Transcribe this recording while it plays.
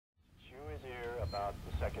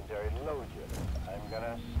about the secondary load unit. I'm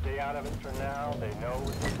gonna stay out of it for now. They know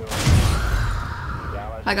what they're doing.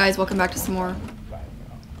 Hi guys, welcome back to some more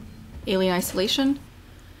Alien Isolation.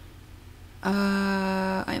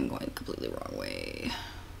 I am going the completely wrong way.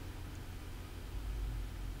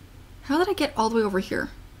 How did I get all the way over here?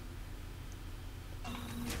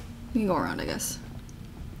 We can go around, I guess.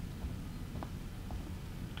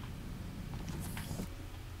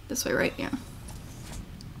 This way, right? Yeah.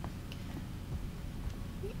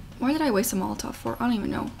 Why did I waste a Molotov for? I don't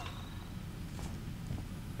even know.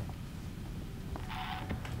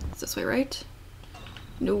 It's this way, right?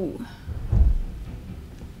 No.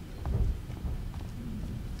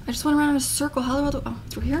 I just went around in a circle. How do I do? Oh,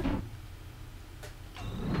 through here?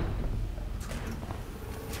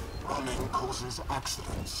 Running causes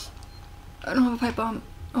accidents. I don't have a pipe bomb.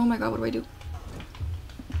 Oh my god, what do I do?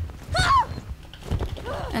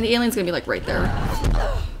 And the alien's gonna be like right there.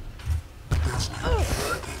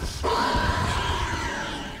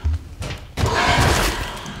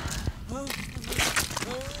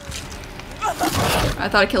 I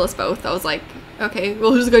thought I'd kill us both. I was like, okay,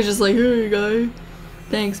 well this guy's just like, hey guy.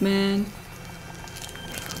 Thanks, man.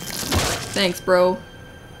 Thanks, bro.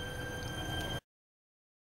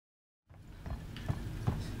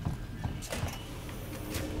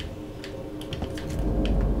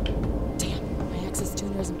 Damn, my access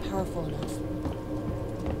tuner isn't powerful enough.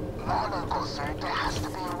 No, sir. There has to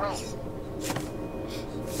be a way.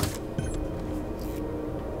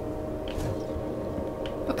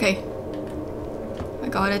 Okay. I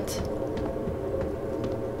got it.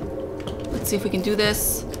 Let's see if we can do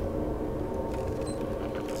this.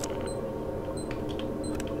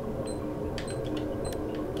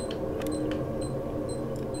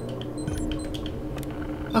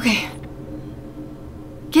 Okay.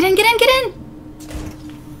 Get in, get in, get in!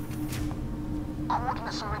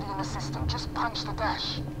 Coordinates already in the system. Just punch the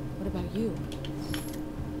dash. What about you?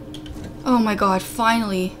 Oh my god,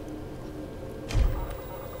 finally.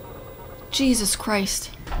 Jesus Christ.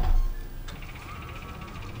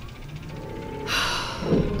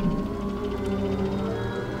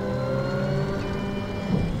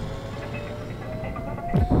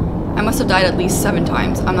 I must have died at least 7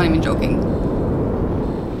 times. I'm not even joking.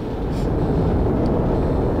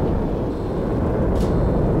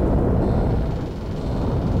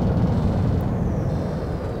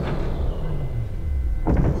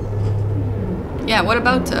 Yeah, what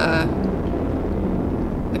about,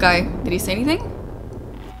 the guy? Did he say anything?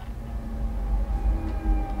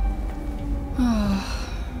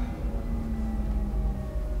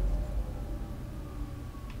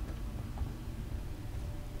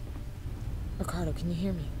 Ricardo, can you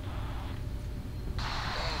hear me?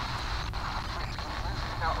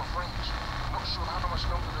 Out of range. Not sure how much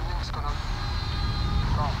longer the link's gonna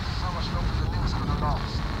last. How much longer the link's gonna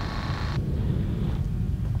last.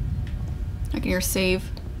 I can hear save.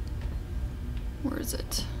 Where is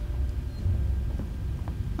it?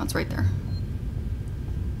 Oh, it's right there.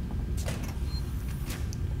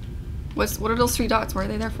 What are those 3 dots? What are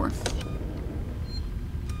they there for?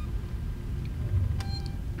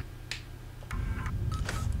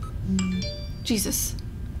 Jesus.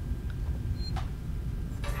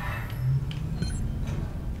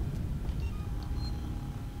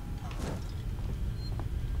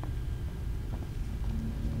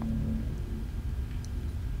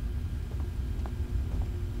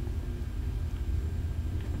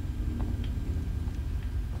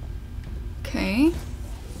 Okay.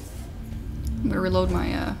 I'm gonna reload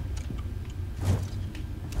my,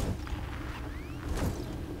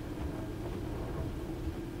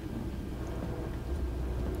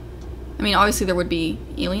 I mean, obviously there would be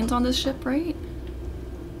aliens on this ship, right?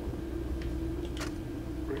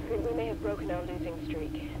 I think we may have broken our losing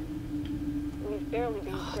streak. We've barely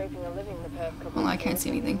been scraping a living the past couple Well, of I can't days, see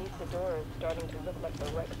and anything. beneath the door is starting to look like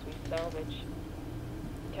the wrecks we salvage.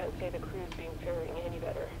 Can't say the crew's been faring any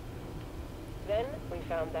better. Then we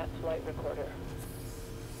found that flight recorder.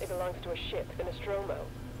 It belongs to a ship, the Nostromo,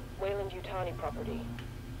 Weyland-Yutani property.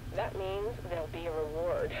 That means there'll be a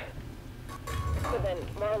reward. But then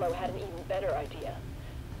Marlowe had an even better idea.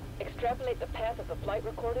 Extrapolate the path of the flight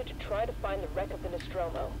recorder to try to find the wreck of the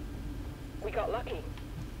Nostromo. We got lucky.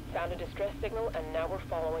 Found a distress signal, and now we're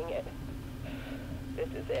following it. This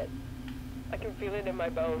is it. I can feel it in my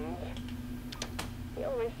bones. He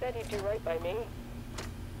always said he'd do right by me.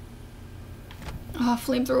 Oh,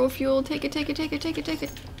 flamethrower fuel. Take it, take it, take it, take it, take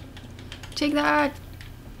it. Take that.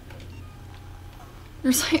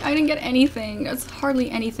 There's like, I didn't get anything. That's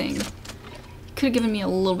hardly anything. Could have given me a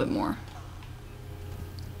little bit more.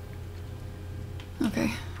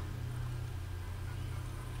 Okay.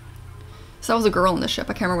 So that was a girl in the ship.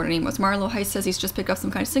 I can't remember what her name was. Marlo Heist says he's just picked up some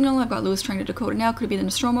kind of signal. I've got Lewis trying to decode it now. Could it be the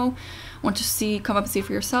Nostromo? Want to see? Come up and see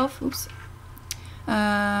for yourself. Oops.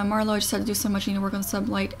 Marlo, I just had to do so much. You need to work on the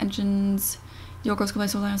sublight engines. Yoko's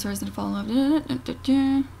complaints with answers didn't follow up. It's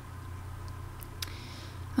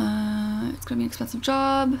gonna be an expensive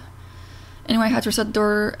job. Anyway, I had to reset the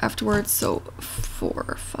door afterwards. So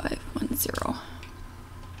 4510.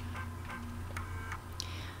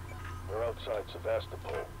 We're outside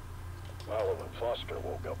Sevastopol. Marlowe and Foster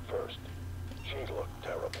woke up first. She looked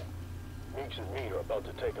terrible. Meeks and me are about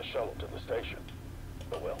to take a shuttle to the station.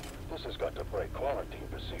 But well, this has got to break quarantine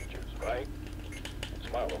procedures, right?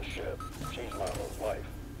 It's Marlowe's ship. She's Marlowe's wife.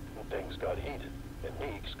 And things got heated. And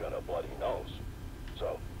Meeks got a bloody nose.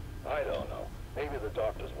 So, I don't know. Maybe the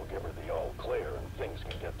doctors will give her the all clear and things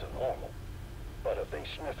can get to normal. But if they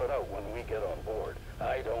sniff it out when we get on board,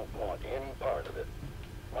 I don't want any part of it.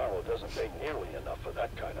 Marlowe doesn't pay nearly enough for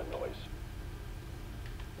that kind of noise.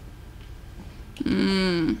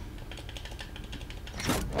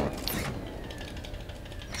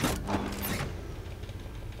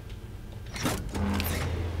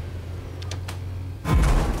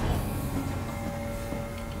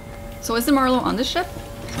 So isn't Marlo on this ship?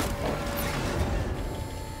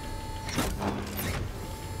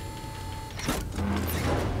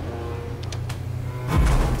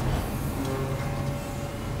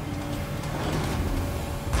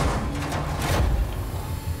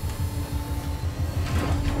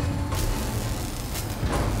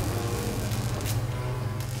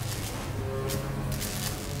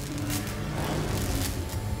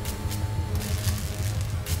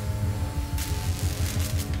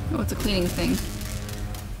 Oh, it's a cleaning thing.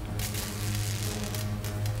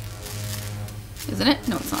 Isn't it?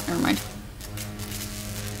 No, it's not. Never mind.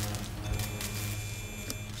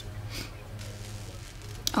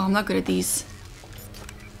 Oh, I'm not good at these.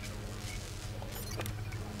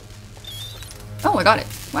 Oh, I got it.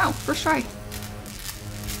 Wow, first try.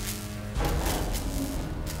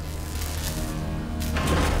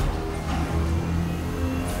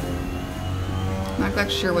 Not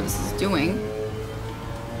exactly sure what this is doing.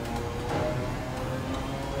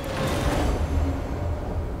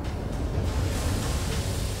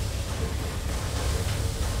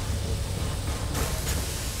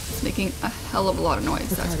 Making a hell of a lot of noise,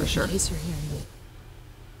 that's for sure. In case you're hearing me,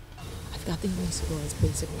 I've got the Unisquare's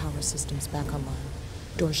basic power systems back online.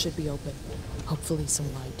 Doors should be open. Hopefully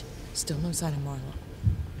some light. Still no sign of Marlo.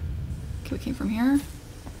 Okay, we came from here.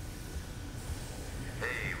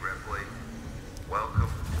 Hey, Ripley. Welcome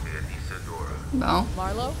to Isadora. No.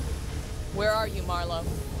 Marlo? Where are you, Marlo?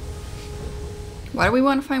 Why do we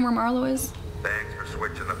want to find where Marlo is? Thanks for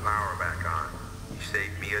switching the power back on. You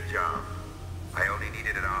saved me a job. I only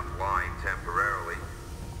needed it offline temporarily.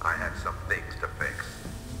 I had some things to fix.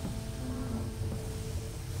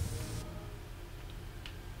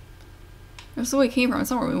 This is the way we came from. It's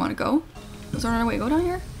not where we want to go. Is there another way to go down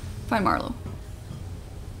here? Find Marlo.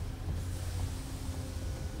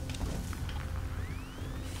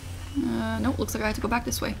 Nope, looks like I have to go back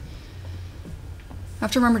this way. I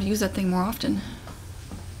have to remember to use that thing more often.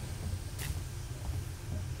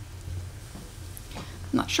 I'm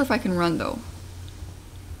not sure if I can run though.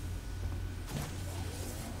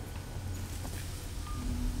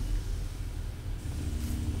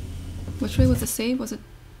 Which way was the save? Was it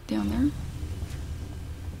down there? You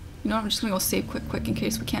know what, I'm just gonna go save quick in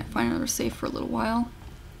case we can't find another save for a little while.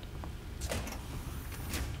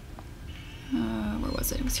 Where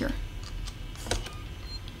was it? It was here.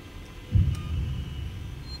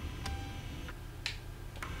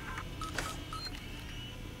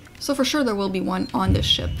 So for sure there will be one on this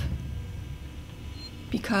ship.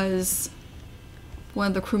 Because one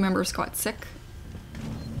of the crew members got sick.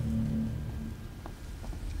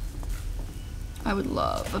 I would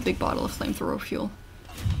love a big bottle of flamethrower fuel.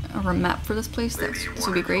 Or a map for this place. This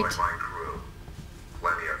would be great.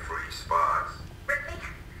 Plenty of free spots. Ripley,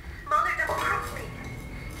 Marlo doesn't trust me.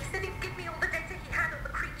 He said he'd give me all the data he had on the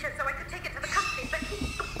creature so I could take it to the company, but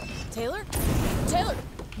he... Taylor? Taylor!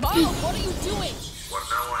 Marlo, what are you doing? What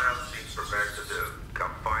no one else seems prepared to do.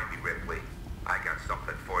 Come find me, Ripley. I got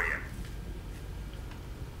something for you.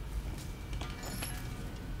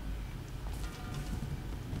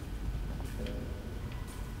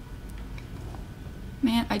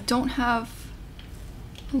 Man, I don't have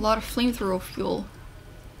a lot of flamethrower fuel.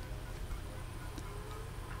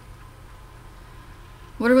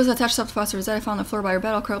 Whatever was attached to the Foster Rosetta I found on the floor by her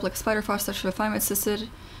bed, all curled up like a spider. Foster should have finally assisted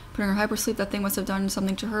putting her hypersleep. That thing must have done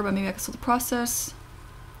something to her, but maybe I can still the process.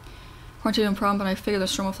 Quarantine no problem, but I figure the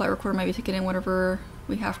Nostromo flight recorder might take it in whatever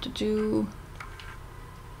we have to do.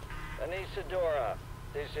 Anisadora,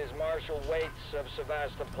 This is Marshal Waits of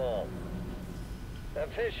Sevastopol.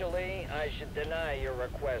 Officially, I should deny your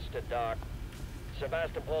request to dock.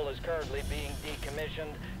 Sevastopol is currently being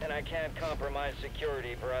decommissioned, and I can't compromise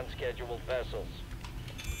security for unscheduled vessels.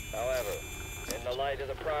 However, in the light of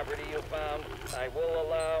the property you found, I will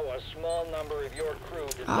allow a small number of your crew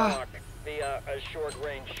to dock via a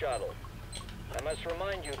short-range shuttle. I must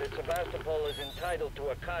remind you that Sevastopol is entitled to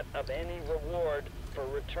a cut of any reward for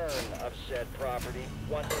return of said property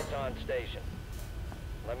once it's on station.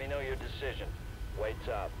 Let me know your decision. Waits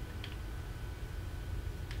up.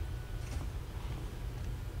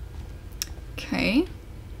 Okay.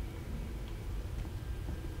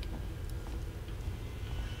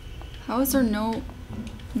 How is there no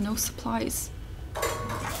supplies?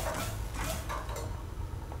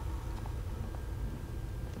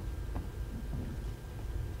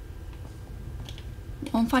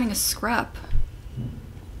 All I'm finding is scrap.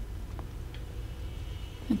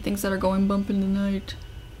 And things that are going bump in the night.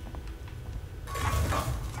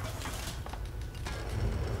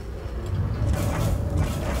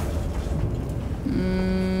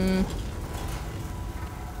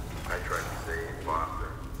 I tried to save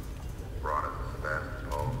Foster. Brought us to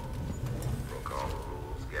Sevastopol. Broke all the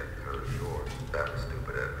rules, getting her ashore. That was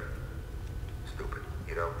stupid of me. Stupid.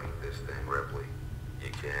 You don't beat this thing, Ripley.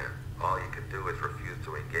 You can't. All you can do is refuse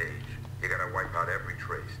to engage. You gotta wipe out every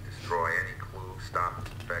trace, destroy any clue, stop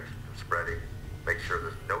infection from spreading. Make sure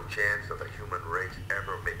there's no chance of the human race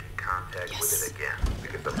ever making contact with it again.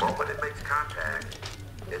 Because the moment it makes contact,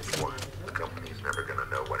 it's won. The company's never gonna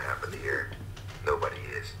know what happened here. Nobody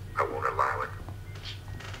is. I won't allow it.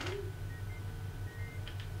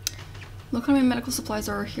 Look how many medical supplies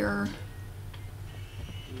are here.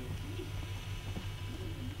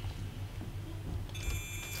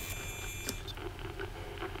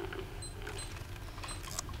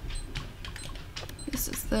 This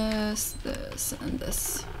is this, this, and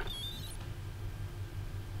this.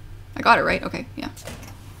 I got it right? Okay, yeah.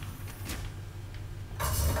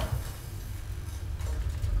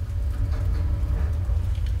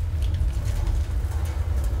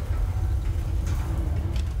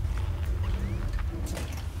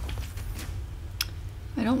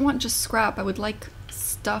 I don't want just scrap, I would like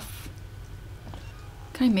stuff.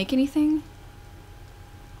 Can I make anything?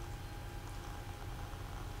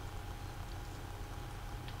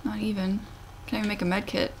 Not even. Can't even make a med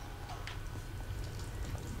kit.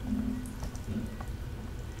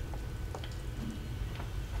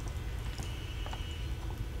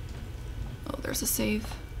 Oh, there's a save.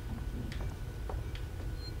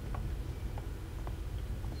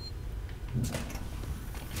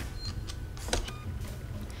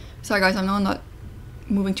 Sorry guys, I know I'm not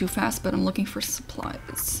moving too fast, but I'm looking for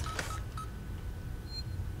supplies.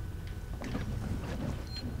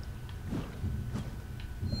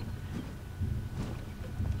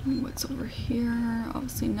 What's over here?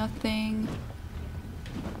 Obviously nothing.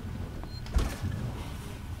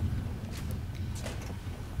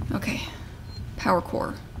 Okay, power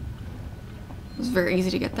core. It was very easy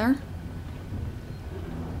to get there.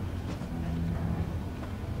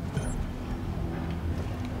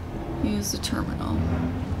 Use the terminal.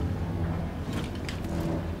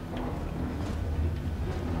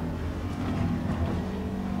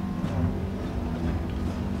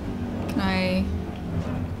 Can I...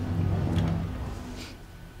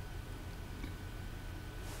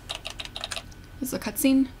 This is a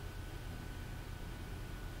cutscene?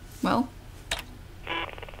 Well?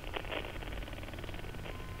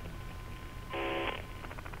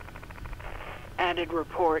 Added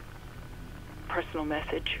report. Personal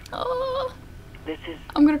message. Oh, This is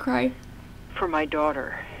I'm gonna cry. for my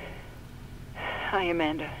daughter. Hi,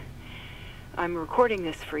 Amanda. I'm recording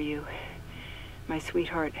this for you, my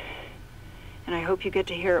sweetheart, and I hope you get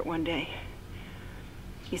to hear it one day.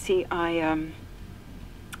 You see, I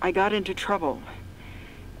got into trouble.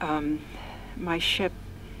 My ship,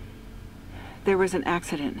 there was an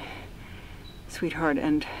accident, sweetheart,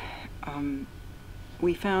 and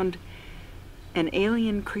we found an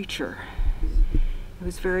alien creature. It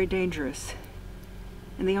was very dangerous,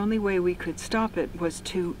 and the only way we could stop it was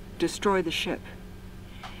to destroy the ship.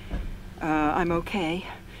 I'm okay.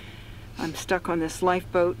 I'm stuck on this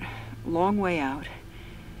lifeboat, long way out,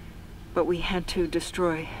 but we had to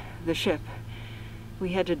destroy the ship.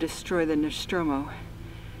 We had to destroy the Nostromo.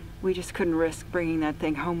 We just couldn't risk bringing that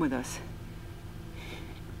thing home with us.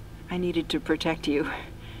 I needed to protect you.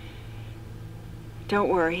 Don't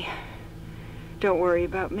worry. Don't worry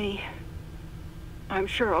about me. I'm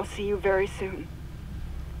sure I'll see you very soon.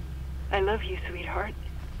 I love you, sweetheart.